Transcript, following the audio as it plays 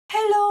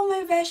Hello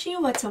my Beshy!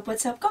 What's up?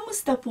 What's up?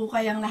 Kamusta po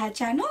kayang lahat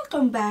dyan?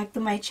 Welcome back to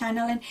my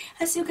channel, and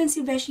as you can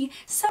see Beshy,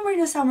 summer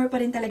na summer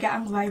pa rin talaga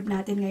ang vibe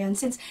natin ngayon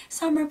since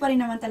summer pa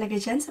rin naman talaga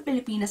dyan sa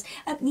Pilipinas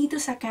at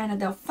dito sa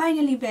Canada.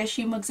 Finally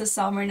Beshy,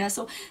 magsa-summer na.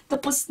 So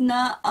tapos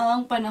na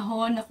ang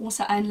panahon na kung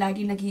saan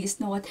lagi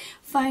nag-i-snow at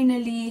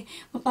finally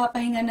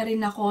mapapahinga na rin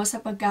ako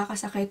sa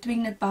pagkakasakit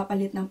tuwing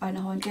nagpapalit ng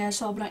panahon. Kaya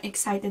sobrang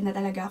excited na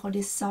talaga ako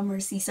this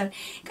summer season.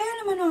 Kaya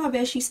naman mga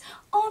Beshies,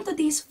 on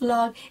today's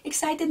vlog,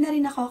 excited na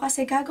rin ako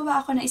kasi gagawa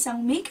ako ng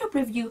isang makeup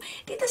review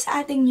dito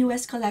sa ating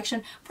newest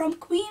collection from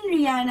Queen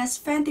Rihanna's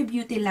Fenty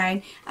Beauty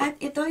line. At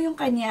ito yung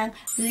kanyang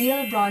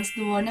Lil Bronzer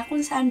Duo na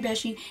kung saan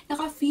Beshy,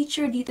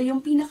 naka-feature dito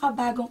yung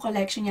pinakabagong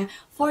collection niya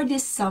for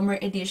this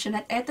summer edition.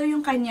 At ito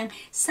yung kanyang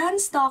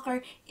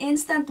Stalk'r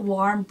Instant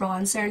Warm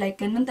Bronzer.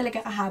 Like, ganun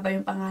talaga kahaba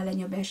yung pangalan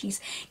niyo,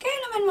 Beshies. Kaya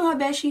naman mga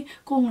Beshy,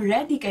 kung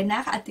ready ka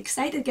na at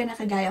excited ka na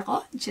kagaya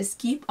ko, just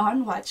keep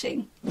on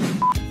watching.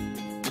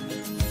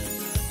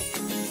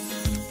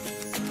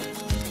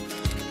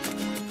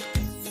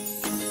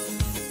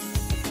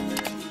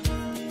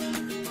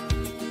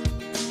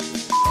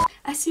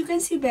 As you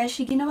can see,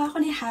 Beshy, ginawa ko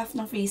ni half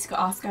ng face ko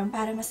off-cam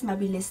para mas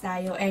mabilis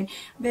tayo. And,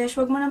 Besh,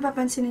 wag mo nang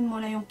papansinin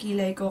muna yung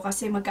kilay ko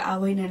kasi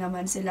magkaaway na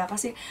naman sila.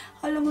 Kasi,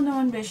 alam mo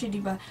naman, Beshy,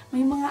 diba,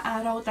 may mga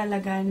araw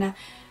talaga na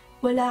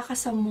wala ka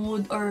sa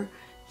mood or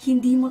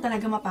hindi mo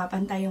talaga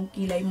mapapantay yung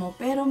kilay mo.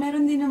 Pero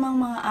meron din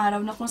namang mga araw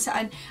na kung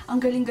saan ang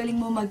galing-galing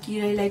mo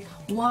magkilay, like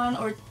 1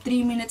 or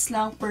 3 minutes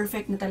lang,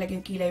 perfect na talaga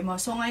yung kilay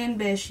mo. So ngayon,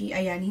 Beshy,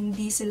 ayan,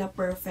 hindi sila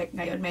perfect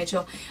ngayon.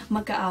 Medyo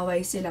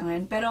magkaaway sila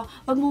ngayon. Pero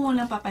wag mo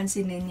munang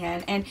papansinin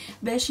yan. And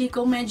Beshy,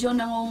 kung medyo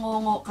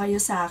nangungungo kayo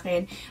sa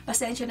akin,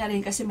 pasensya na rin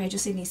kasi medyo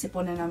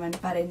sinisipon na naman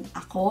pa rin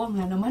ako.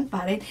 Nga naman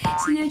pa rin.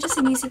 Medyo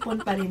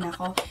sinisipon pa rin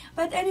ako.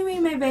 But anyway,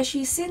 my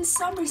Beshy, since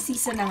summer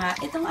season na nga,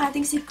 itong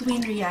ating si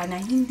Queen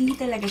Rihanna, hindi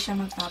talaga siya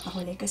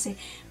magpapahuli kasi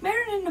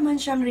meron na naman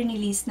siyang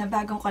release na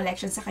bagong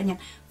collection sa kanyang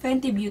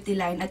Fenty Beauty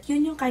line at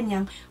yun yung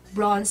kanyang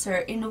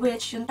bronzer in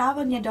which yung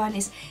tawag niya doon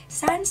is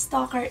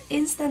Stalk'r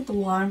Instant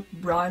Warmth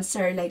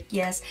Bronzer. Like,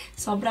 yes,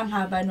 sobrang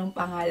haba nung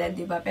pangalan,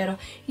 diba?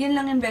 Pero yun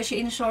lang yung Beshy.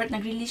 In short,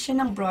 nag-release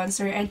siya ng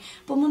bronzer and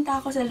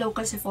pumunta ako sa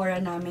local Sephora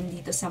namin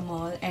dito sa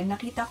mall and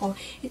nakita ko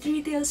it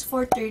retails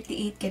for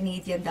 38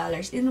 Canadian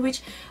dollars in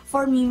which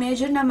for me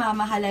medyo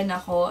namamahalan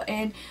ako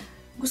and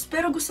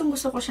pero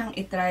gustong-gusto ko siyang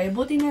itry.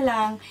 Buti na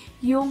lang,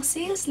 yung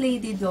sales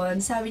lady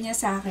doon, sabi niya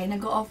sa akin,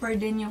 nag-offer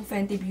din yung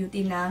Fenty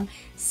Beauty ng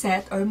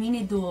set or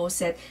mini duo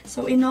set.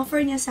 So,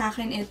 in-offer niya sa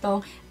akin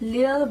itong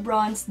Lil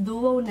Bronzer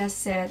Duo na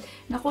set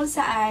na kung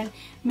saan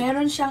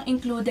meron siyang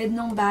included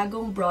nung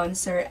bagong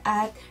bronzer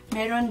at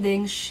meron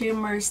ding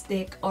shimmer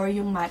stick or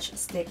yung match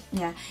stick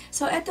niya.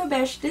 So, eto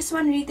Besh, this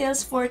one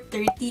retails for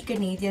 30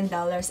 Canadian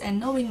dollars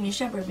and knowing me,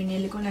 syempre,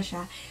 binili ko na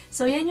siya.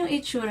 So, yan yung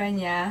itsura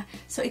niya.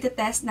 So,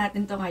 ito-test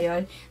natin to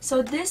ngayon.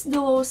 So, this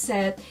duo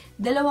set,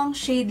 dalawang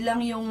shade lang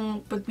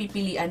yung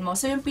pagpipilian mo.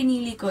 So, yung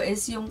pinili ko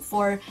is yung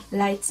for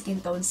light skin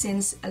tone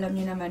since, alam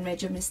niyo naman,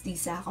 medyo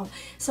mestiza ako.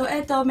 So,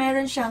 eto,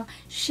 meron siyang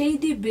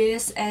Shady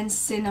Biz and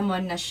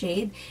Cinnamon na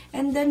shade.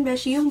 And then,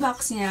 Beshy, yung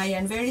box niya,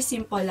 yan, very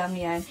simple lang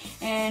yan.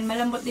 And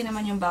malambot din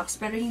naman yung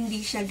box, pero hindi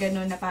siya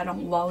ganun na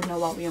parang wow na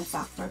wow yung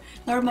factor.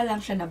 Normal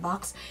lang siya na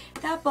box.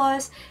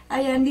 Tapos,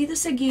 ayan, dito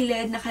sa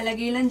gilid,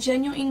 nakalagay lang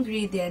dyan yung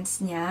ingredients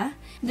niya.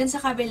 Then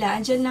sa kabila,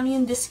 andyan lang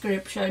yung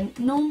description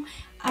nung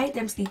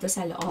items dito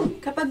sa loob.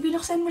 Kapag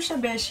binuksan mo siya,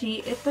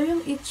 Beshy, ito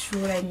yung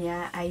itsura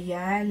niya.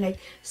 Ayan, like,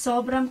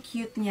 sobrang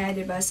cute niya,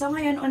 diba? So,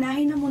 ngayon,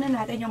 unahin na muna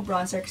natin yung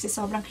bronzer kasi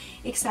sobrang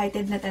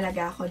excited na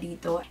talaga ako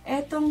dito.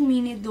 Etong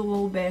mini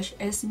duo, Besh,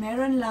 is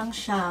meron lang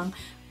siyang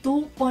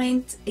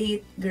 2.8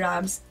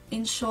 grams.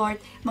 In short,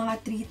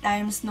 mga 3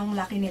 times nung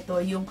laki nito,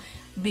 yung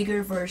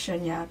bigger version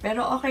niya.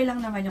 Pero okay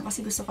lang naman yun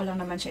kasi gusto ko lang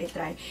naman siya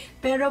i-try.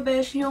 Pero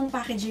Besh, yung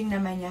packaging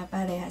naman niya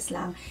parehas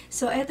lang.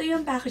 So, ito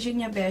yung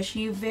packaging niya, Besh.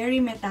 Very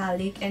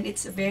metallic and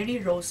it's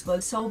very rose gold.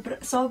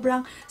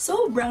 Sobrang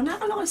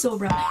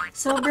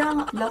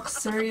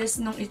luxurious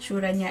nung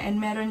itsura niya.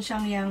 And meron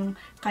siyang yung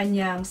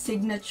kanyang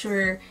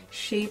signature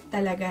shape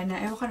talaga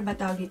na, ewan ko na ba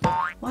tawag ito?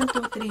 1,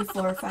 2, 3,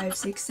 4,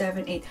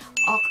 5, 6, 7, 8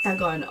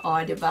 octagon. O,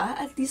 diba?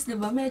 At least,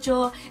 diba?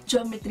 Medyo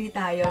geometry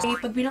tayo. Okay,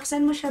 pag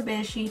binuksan mo siya,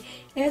 Beshy,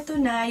 eto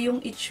na yung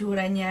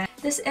itsura niya.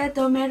 Tapos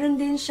eto, meron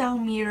din siyang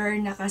mirror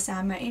na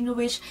kasama in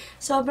which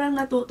sobrang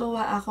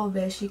natutuwa ako,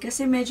 Beshy,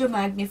 kasi medyo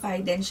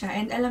magnified din siya.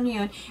 And alam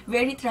niyo yun,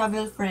 very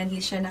travel friendly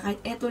siya na kahit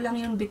eto lang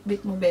yung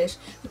bit-bit mo, Besh,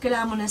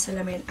 kailangan mo na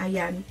salamin.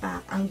 Ayan pa,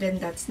 ang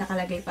ganda. Tapos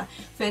nakalagay pa,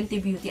 Fenty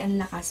Beauty, ang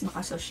lakas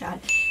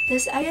makasosyal.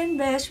 Tapos ayan,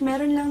 Besh,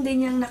 meron lang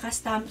din yung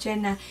nakastamp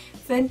dyan na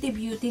Fenty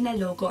Beauty na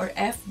logo or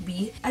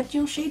FB. At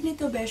yung shade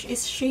nito, Besh,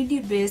 is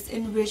Shady Biz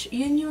in which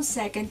yun yung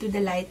second to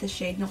the lightest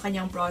shade ng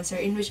kanyang bronzer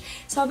in which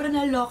sobrang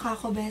naloka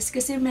ako, Bes,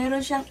 kasi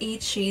meron siyang 8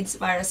 shades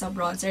para sa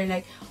bronzer.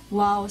 Like,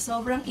 wow,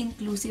 sobrang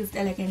inclusive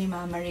talaga ni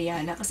Mama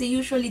Rihanna. Kasi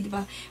usually, di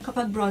ba,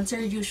 kapag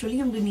bronzer,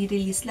 usually yung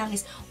binirelease lang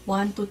is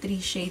 1 to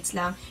 3 shades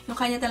lang. Yung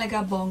kanya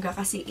talaga bongga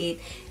kasi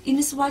 8.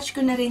 In-swatch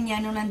ko na rin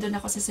yan nung nandun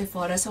ako sa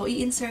Sephora. So,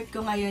 i-insert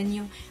ko ngayon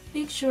yung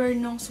picture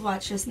nung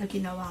swatches na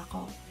ginawa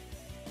ko.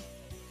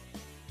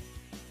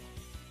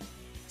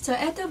 So,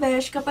 eto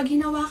besh, kapag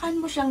hinawakan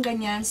mo siyang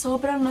ganyan,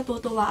 sobrang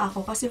natutuwa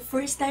ako kasi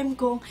first time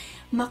kong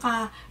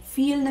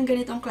maka-feel ng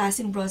ganitong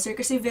klaseng bronzer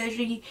kasi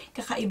very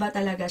kakaiba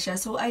talaga siya.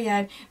 So,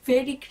 ayan,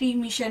 very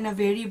creamy siya na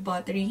very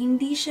buttery.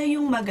 Hindi siya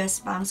yung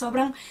magaspang.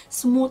 Sobrang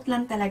smooth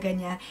lang talaga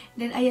niya.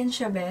 Then, ayan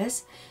siya,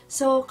 besh.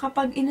 So,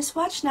 kapag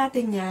in-swatch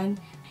natin yan,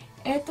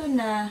 eto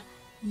na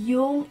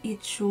yung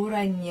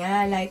itsura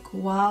niya. Like,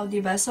 wow,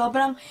 diba?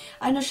 Sobrang,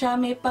 siya,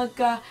 may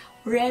pagka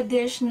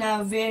reddish na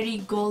very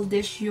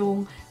goldish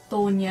yung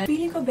tone niya.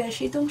 Feeling ko,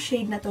 besh, itong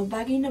shade na to,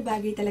 bagay na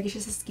bagay talaga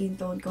siya sa skin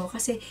tone ko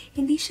kasi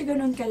hindi siya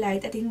ganun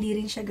ka-light at hindi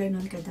rin siya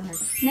ganun ka-dark.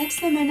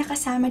 Next naman,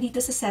 nakasama dito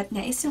sa set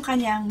niya is yung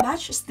kanyang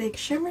Matchstick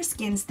Shimmer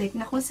Skinstick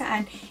na kung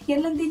saan,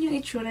 yan lang din yung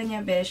itsura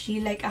niya, beshi,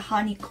 like a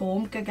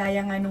honeycomb,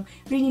 kagaya nga nung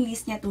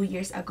release niya 2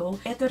 years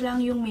ago. Ito lang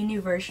yung mini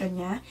version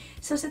niya.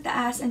 So, sa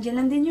taas,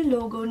 andyan lang din yung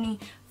logo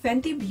ni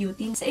Fenty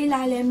Beauty. Sa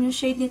ilalim, yung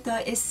shade nito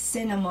is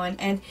Cinnamon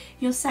and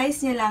yung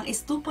size niya lang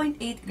is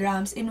 2.8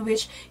 grams in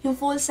which yung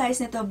full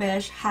size nito,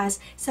 besh, has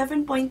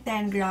 7.10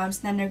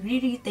 grams na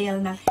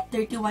nagre-retail ng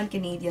 31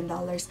 Canadian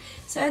dollars.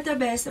 So, ito,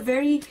 besh,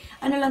 very,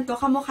 lang to,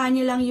 kamukha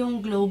niya lang yung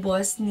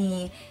Globos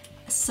ni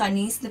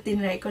Sunnies na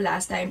tinry ko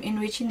last time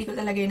in which hindi ko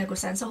talaga yung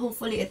nagustuhan. So,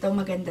 hopefully, ito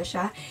maganda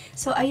siya.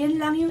 So, ayan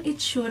lang yung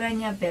itsura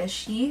niya,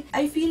 beshi.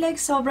 I feel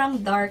like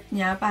sobrang dark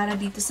niya para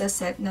dito sa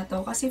set na to.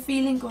 Kasi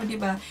feeling ko, di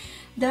ba,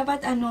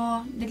 dapat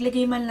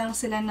naglagay man lang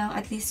sila ng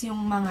at least yung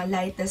mga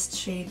lightest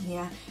shade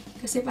niya.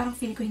 Kasi parang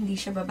feel ko hindi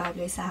siya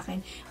babagay sa akin.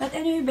 But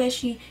anyway,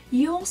 beshi,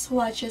 yung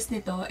swatches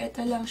nito,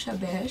 ito lang siya,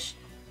 besh.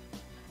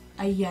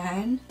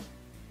 Ayan.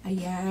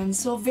 Ayan.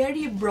 So,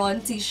 very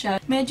bronzy siya.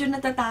 Medyo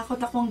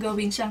natatakot akong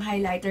gawin siyang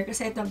highlighter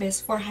kasi ito,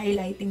 best for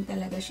highlighting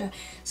talaga siya.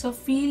 So,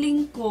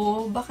 feeling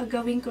ko, baka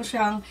gawin ko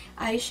siyang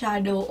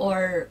eyeshadow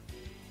or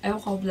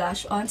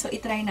blush on. So,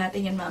 itry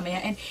natin yan mamaya.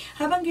 And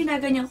habang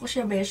ginaganyan ko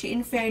siya, beshi,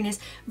 in fairness,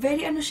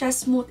 very siya,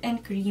 smooth and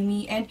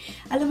creamy. And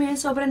alam mo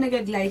yan, sobrang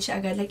nag-glide siya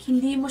agad. Like,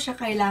 hindi mo siya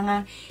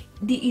kailangan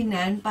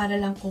diinan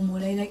para lang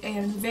kumulay. Like,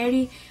 ayan,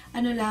 very,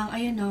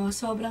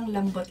 sobrang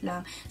lambot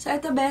lang. So,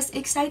 ito, best,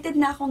 excited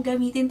na akong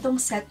gamitin tong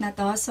set na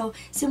to. So,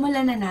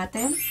 simulan na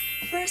natin.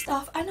 First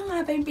off, ano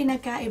nga ba yung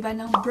pinagkaiba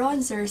ng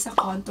bronzer sa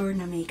contour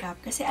na makeup?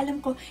 Kasi alam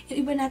ko,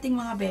 yung iba nating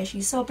mga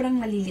beshi, sobrang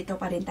malilito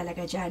pa rin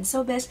talaga dyan.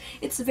 So, best,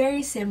 it's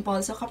very simple.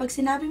 So, kapag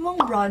sinabi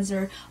mong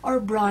bronzer or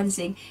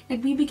bronzing,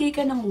 nagbibigay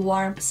ka ng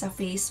warmth sa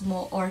face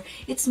mo or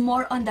it's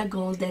more on the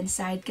golden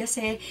side.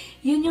 Kasi,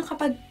 yun yung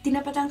kapag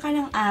tinapatan ka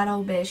ng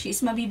araw, beshi,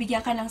 is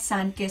mabibigyan ka ng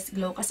sun-kissed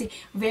glow kasi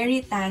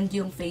very tan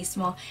yung face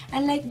mo.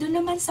 And like, dun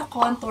naman sa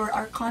contour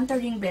or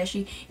contouring,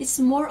 beshi, it's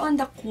more on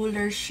the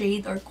cooler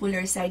shade or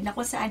cooler side na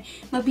kung saan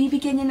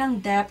mabibigyan niya ng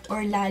depth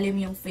or lalim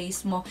yung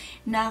face mo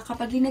na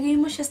kapag linagay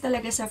mo siya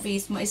talaga sa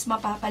face mo is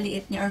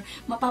mapapaliit niya or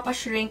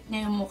mapapashrink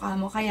niya yung mukha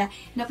mo. Kaya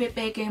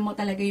napipeke mo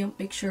talaga yung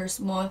pictures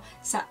mo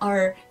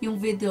or yung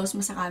videos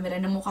mo sa camera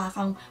na mukha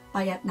kang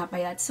payat na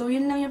payat. So,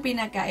 yun lang yung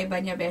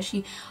pinagkaiba niya,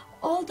 beshi.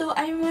 Although,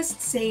 I must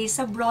say,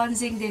 sa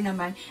bronzing din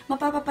naman,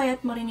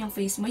 mapapapayat mo rin yung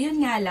face mo. Yun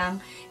nga lang,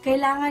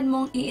 kailangan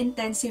mong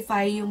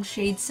i-intensify yung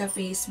shade sa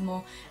face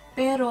mo.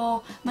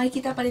 Pero,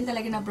 makikita pa rin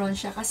talaga na bronze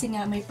siya kasi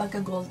nga may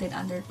pagka-golden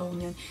undertone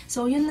yun.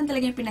 So, yun lang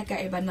talaga yung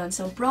pinagkaiba nun.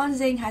 So,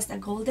 bronzing has the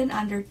golden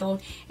undertone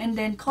and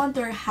then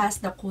contour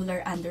has the cooler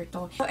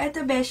undertone. So,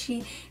 eto,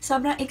 beshi,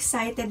 sobrang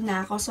excited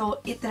na ako. So,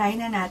 itry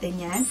na natin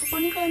yan.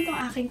 Kukunin ko lang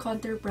tong aking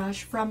contour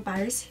brush from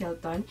Paris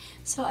Hilton.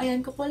 So,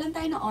 ayan, kukulan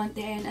tayo ng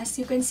onte and as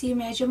you can see,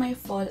 medyo may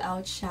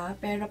fallout siya.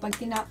 Pero, pag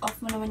tinap off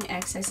mo naman yung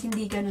excess,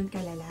 hindi ganun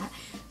kalala.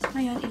 So,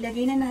 ngayon,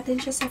 ilagay na natin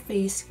siya sa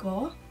face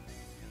ko.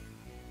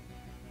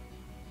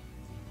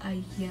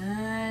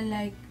 Ayan,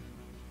 like,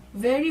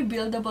 very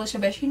buildable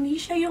siya, beshi. Hindi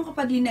siya yung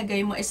kapag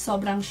linagay mo is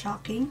sobrang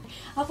shocking.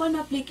 Upon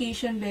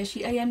application,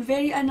 beshi, ayan,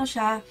 very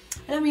siya,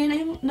 alam mo yun,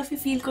 ayun,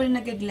 nafe-feel ko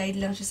na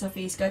nag-glide lang siya sa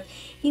face ko. At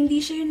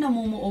hindi siya yung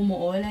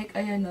namumuo-muo. Like,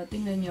 ayan,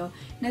 tingnan nyo,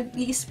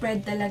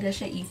 nag-i-spread talaga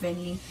siya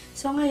evenly.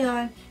 So,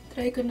 ngayon,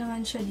 try ko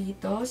naman siya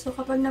dito. So,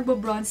 kapag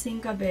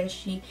nagbo-bronzing ka,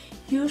 beshi,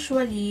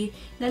 usually,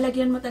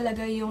 lalagyan mo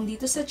talaga yung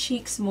dito sa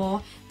cheeks mo,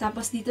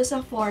 tapos dito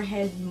sa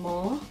forehead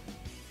mo.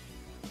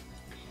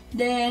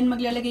 Then,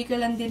 maglalagay ka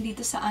lang din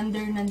dito sa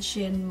under ng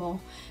chin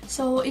mo.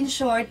 So, in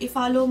short,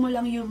 i-follow mo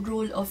lang yung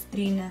rule of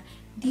 3 na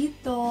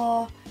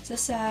dito, sa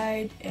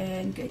side,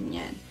 and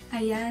ganyan.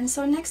 Ayan.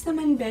 So, next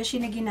naman,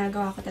 beshi, na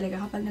ginagawa ko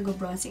talaga kapag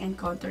nag-bronzing and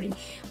contouring,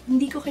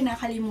 hindi ko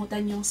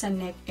kinakalimutan yung sa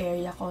neck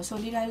area ko. So,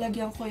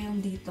 nilalagyan ko yung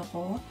dito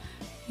ko.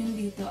 Yung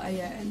dito,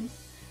 ayan.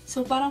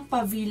 So, parang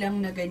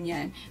pavilang na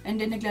ganyan. And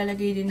then,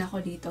 naglalagay din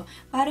ako dito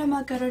para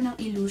magkaroon ng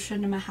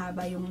illusion na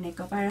mahaba yung neck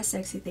ko, para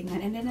sexy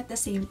tingnan. And then, at the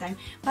same time,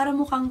 para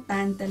mukhang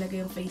tan talaga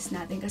yung face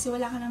natin. Kasi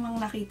wala ka namang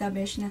nakita,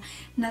 besh,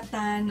 na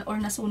tan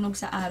or nasunog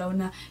sa araw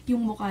na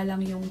yung mukha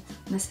lang yung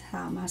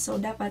nasama. So,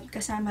 dapat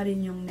kasama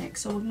rin yung neck.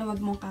 So, wag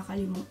mong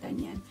kakalimutan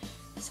yan.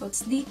 So,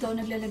 it's dito,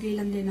 naglalagay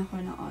lang din ako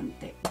ng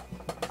onte.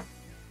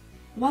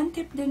 One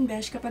tip din,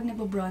 besh, kapag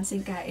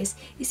nagbo-bronzing ka is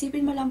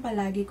isipin mo lang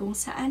palagi kung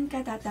saan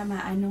ka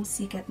tatamaan ng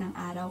sikat ng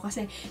araw.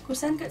 Kasi kung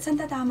saan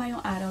tatama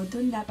yung araw,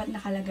 dun dapat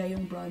nakalagay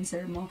yung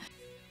bronzer mo.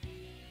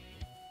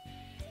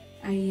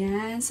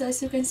 Ayan. So, as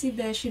you can see,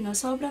 Besh,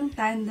 sobrang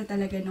tan na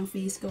talaga ng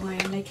face ko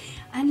ngayon. Like,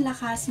 ang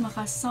lakas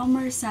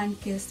maka-summer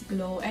sun-kissed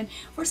glow. And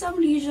for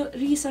some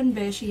reason,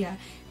 Besh,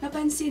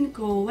 napansin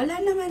ko,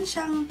 wala naman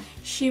siyang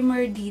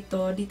shimmer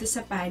dito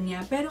sa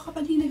panya. Pero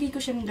kapag hinagay ko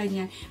siyang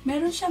ganyan,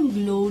 meron siyang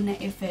glow na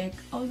effect.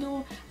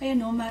 Although,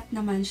 ayan matte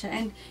naman siya.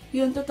 And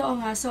yun, totoo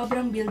nga,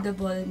 sobrang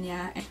buildable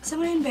niya. So,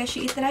 ngayon, Besh,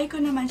 itry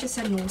ko naman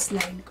siya sa nose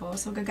line ko.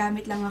 So,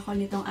 gagamit lang ako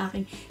nitong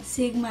aking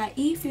Sigma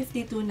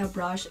E52 na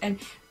brush. And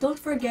don't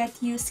forget,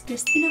 use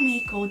Kristina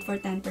May code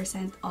for 10%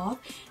 off.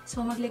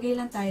 So, maglagay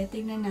lang tayo.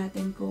 Tingnan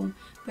natin kung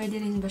pwede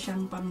rin ba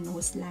siyang pang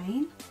nose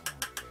line.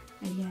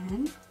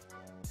 Ayan.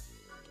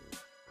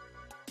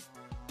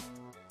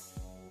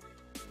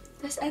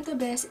 Tapos, eto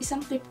bes, isang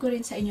tip ko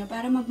rin sa inyo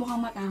para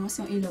magmukhang matangos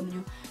yung ilong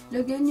nyo.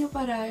 Lagyan nyo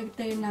para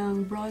tayo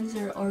ng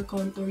bronzer or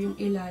contour yung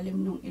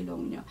ilalim ng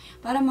ilong nyo.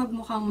 Para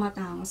magmukhang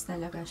matangos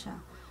talaga siya.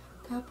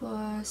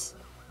 Tapos,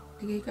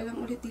 lagay ka lang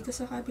ulit dito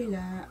sa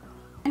kabila.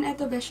 And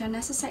eto ba siya,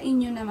 nasa sa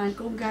inyo naman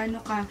kung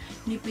gaano ka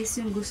nipis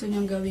yung gusto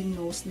nyong gawing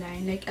nose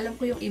line. Like, alam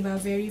ko yung iba,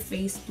 very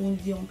face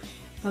tuned yung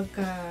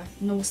pagka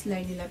nose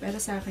line nila.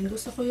 Pero sa akin,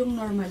 gusto ko yung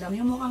normal lang.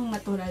 Yung mukhang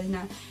natural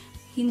na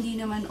hindi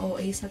naman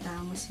OA sa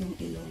tangos yung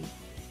ilong.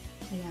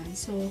 Ayan.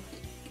 So,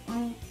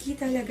 ang key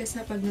talaga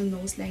sa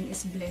pag-nose line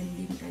is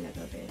blending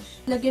talaga,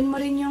 besh. Lagyan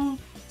mo rin yung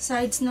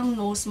sides ng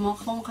nose mo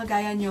kung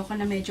kagaya nyo ka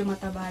na medyo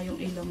mataba yung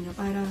ilong nyo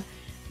para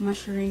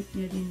ma-shrink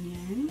nyo din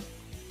yan.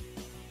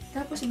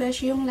 Tapos,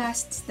 besh, yung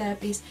last step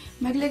is,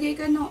 maglagay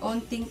ka ng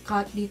onting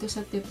cut dito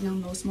sa tip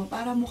ng nose mo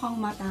para mukhang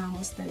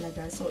matangos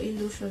talaga. So,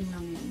 illusion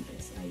lang yan,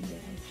 besh.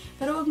 Ayan.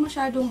 Pero wag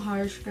masyadong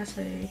harsh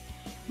kasi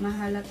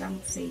mahalatang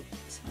fake.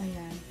 So,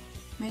 ayan.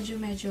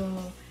 Medyo,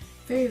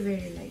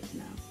 very light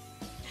na.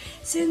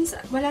 Since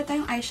wala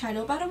tayong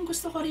eyeshadow, parang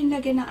gusto ko rin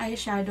lagyan ng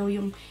eyeshadow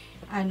yung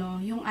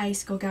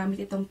eyes ko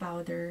gamit itong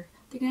powder.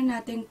 Tignan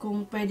natin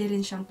kung pwede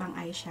rin siyang pang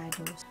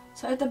eyeshadow.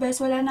 So, ito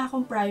bes, wala na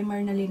akong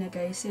primer na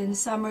linagay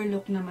since summer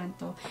look naman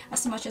to.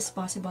 As much as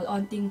possible,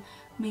 onting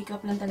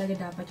makeup lang talaga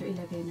dapat yung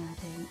ilagay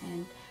natin.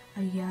 And,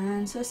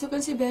 ayan. So, as you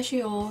can see,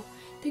 Beshy,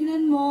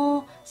 tingnan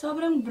mo,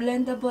 sobrang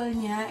blendable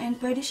niya and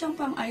pwede siyang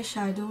pang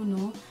eyeshadow,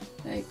 no?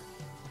 Like,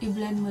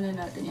 i-blend mo na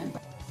natin yan.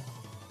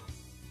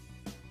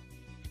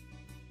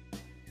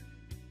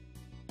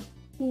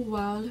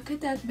 Wow, look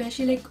at that,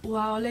 Beshy. Like,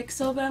 wow, like,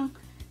 sobrang,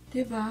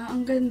 diba?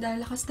 Ang ganda.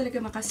 Lakas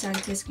talaga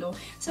maka-sun-kissed glow.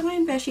 So,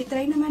 ngayon, Beshy,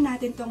 try naman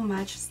natin tong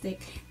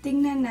matchstick.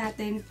 Tingnan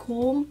natin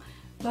kung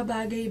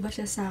babagay ba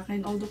siya sa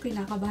akin. Although,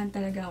 kinakabahan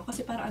talaga ako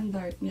kasi parang ang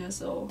dark niya.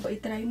 So,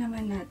 itry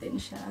naman natin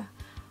siya.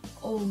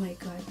 Oh my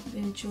God.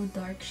 Medyo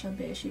dark siya,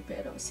 Beshy.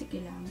 Pero,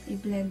 sige lang.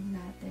 I-blend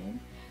natin.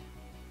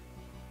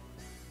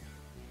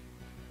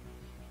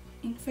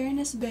 In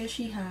fairness,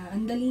 Beshy, ha,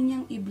 ang dali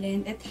niyang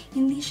i-blend at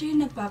hindi siya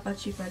yung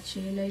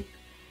nagpapatsi-patsi. Like,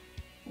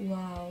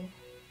 wow.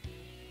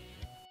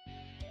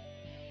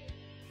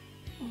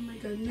 Oh my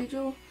God,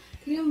 medyo,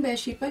 tignan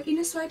Beshy, pag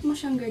ina-swipe mo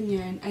siyang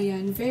ganyan,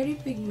 ayan, very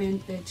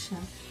pigmented siya.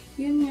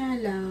 Yun nga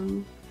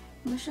lang,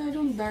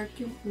 masyadong dark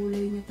yung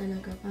kulay niya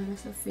talaga para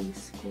sa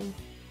face ko.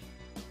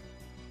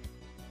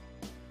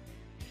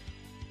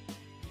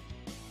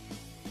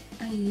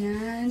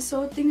 Ayan.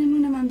 So, tingnan mo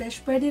naman,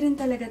 Besh. Pwede rin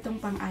talaga tong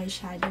pang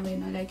eyeshadow,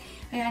 no? Like,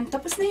 ayan.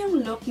 Tapos na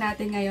yung look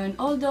natin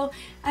ngayon. Although,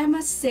 I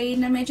must say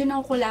na medyo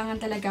nakukulangan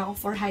talaga ako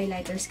for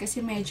highlighters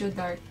kasi medyo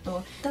dark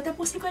to.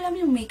 Tatapusin ko lang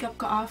yung makeup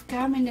ko off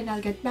cam and then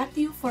I'll get back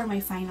to you for my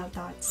final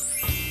thoughts.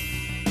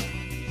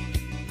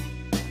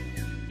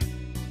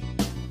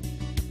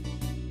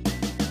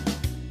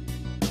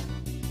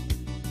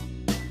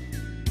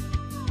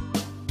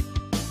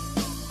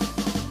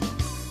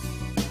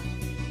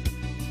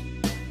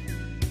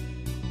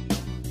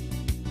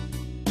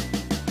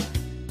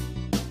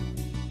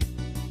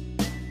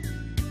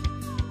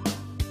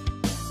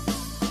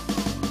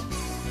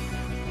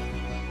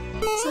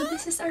 So,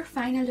 this is our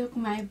final look,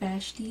 my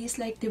besties.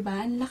 Like, diba?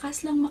 Ang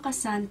lakas lang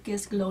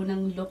maka-sun-kissed glow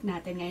ng look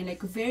natin ngayon.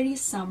 Like, very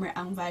summer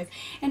ang vibe.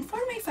 And for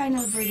my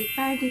final verdict,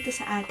 para dito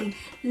sa ating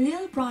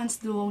Lil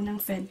Bronzer Duo ng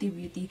Fenty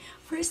Beauty.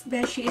 First,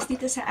 Beshy, is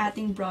dito sa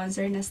ating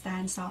bronzer na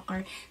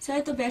Stalk'r. So,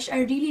 ito, Besh,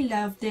 I really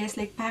love this.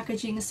 Like,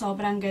 packaging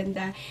sobrang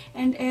ganda.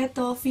 And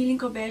ito, feeling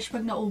ko, Besh,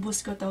 pag naubos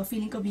ko to,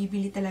 feeling ko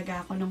bibili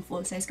talaga ako ng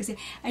full size. Kasi,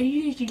 I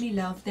really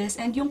love this.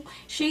 And yung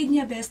shade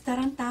niya, Besh,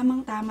 tarang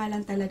tamang-tama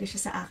lang talaga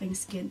siya sa aking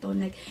skin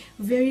tone. Like,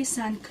 very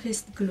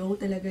sun-kissed glow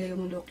talaga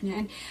yung look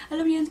niya. And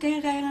alam niyo yun, kaya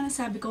nga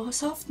nasabi ko,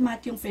 soft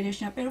matte yung finish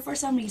niya. Pero for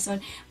some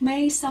reason,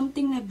 may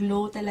something na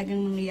glow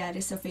talagang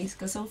nangyayari sa face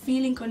ko. So,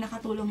 feeling ko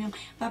nakatulong yung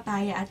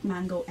papaya at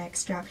mango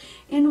extract.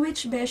 In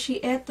which,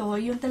 Beshy, eto,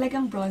 yung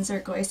talagang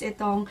bronzer ko is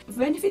itong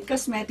Benefit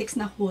Cosmetics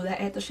na HOOLA.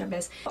 Eto siya,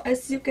 best.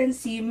 As you can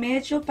see,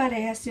 medyo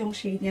parehas yung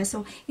shade niya.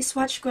 So,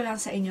 iswatch ko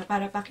lang sa inyo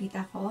para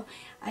pakita ko.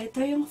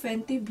 Ito yung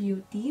Fenty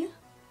Beauty.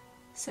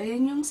 So,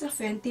 yan yung sa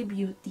Fenty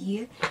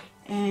Beauty.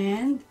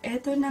 And,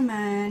 eto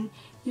naman,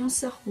 yung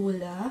sa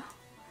HOOLA.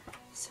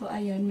 So,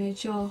 ayan,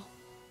 medyo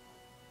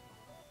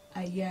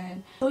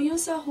Ayan. So, yung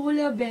sa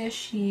Hoola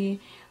Beshy,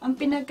 ang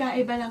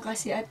pinagkaiba lang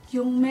kasi at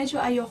yung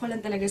medyo ayoko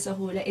lang talaga sa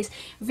Hoola is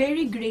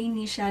very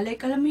grainy siya. Like,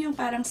 alam mo yung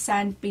parang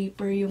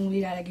sandpaper yung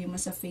nilalagay mo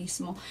sa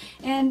face mo.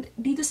 And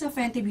dito sa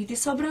Fenty Beauty,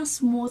 sobrang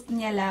smooth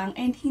niya lang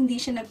and hindi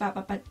siya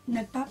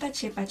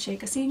nagpapache-pache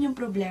kasi yun yung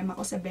problema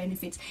ko sa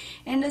Benefits.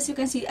 And as you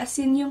can see, as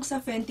in yung sa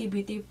Fenty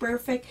Beauty,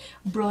 perfect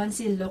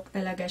bronzy look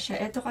talaga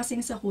siya. Ito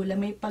kasing sa Hoola,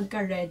 may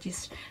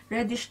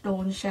pagka-reddish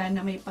tone siya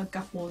na may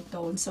pagka-cool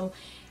tone. So,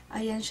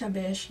 ayan siya,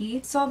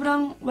 Beshy.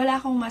 Sobrang wala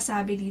akong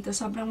masabi dito.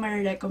 Sobrang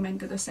marirecommend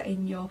ko to sa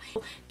inyo.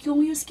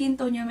 Kung yung skin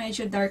tone niya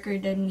medyo darker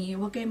than me,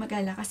 huwag kayo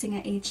mag-alala kasi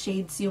nga 8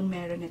 shades yung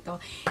meron nito.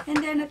 And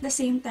then at the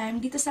same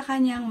time, dito sa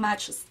kanyang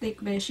match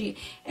stick, Beshy,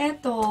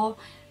 eto,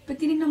 pag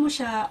tinignan mo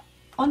siya,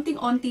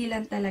 onting-onti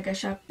lang talaga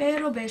siya.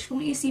 Pero, Besh,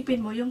 kung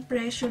isipin mo, yung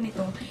presyo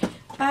nito,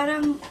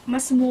 parang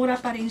mas mura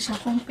pa rin siya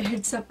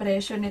compared sa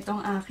presyo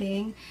nitong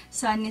aking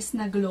Sunnies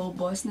na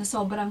Globos na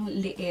sobrang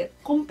liit.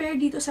 Compare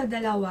dito sa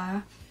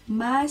dalawa,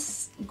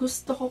 mas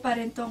gusto ko pa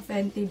rin tong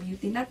Fenty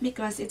Beauty. Not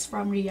because it's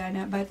from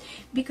Rihanna, but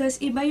because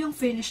iba yung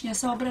finish niya.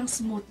 Sobrang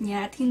smooth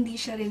niya at hindi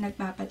siya rin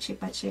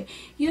nagpapache-pache.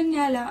 Yun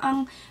nga lang, ang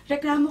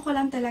reklamo ko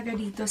lang talaga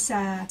dito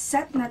sa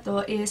set na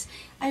to is,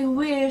 I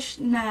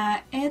wish na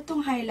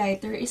etong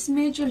highlighter is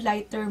medyo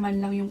lighter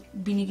man lang yung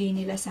binigay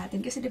nila sa atin.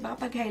 Kasi diba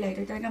kapag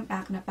highlighter, talagang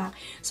pack na pack.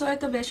 So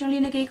ito, Besh, yung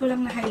linagay ko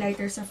lang na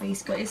highlighter sa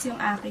face ko is yung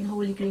aking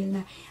Holy Grail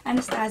na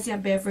Anastasia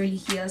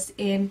Beverly Hills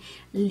in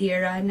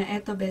Lira. Na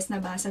ito, Besh,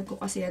 nabasag ko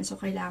kasi yan. So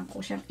kailangan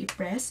ko siyang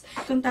i-press.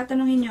 Kung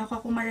tatanungin niyo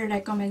ako kung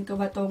marirecommend ko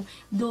ba tong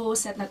duo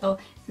set na to,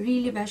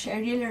 really, Besh,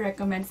 I really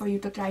recommend for you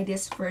to try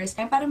this first.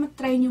 And para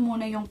mag-try niyo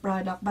muna yung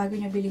product bago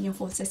niyo bilhin yung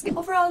full set.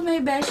 Overall, my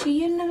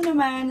Beshi, yun lang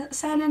naman.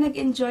 Sana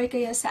nag-enjoy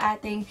kayo sa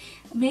ating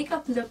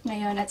makeup look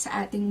ngayon at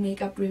sa ating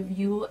makeup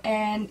review.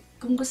 And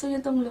kung gusto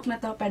niyo tong look na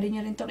to, pwede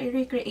niyo rin tong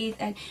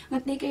i-recreate and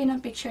mag-take kayo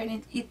ng picture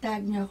and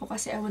i-tag niyo ako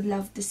kasi I would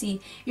love to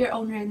see your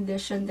own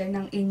rendition din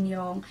ng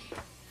inyong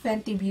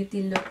Fenty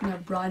Beauty look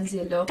na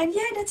bronzy look. And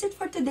yeah, that's it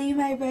for today,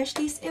 my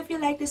besties. If you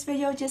like this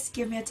video, just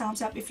give me a thumbs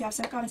up. If you have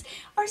some comments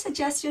or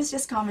suggestions,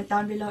 just comment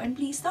down below. And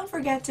please don't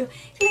forget to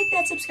click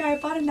that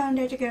subscribe button down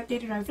there to get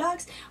updated on our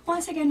vlogs.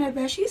 Once again, my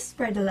besties,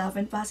 spread the love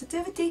and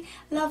positivity.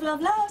 Love, love,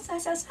 love.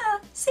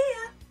 See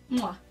ya!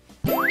 Mwah!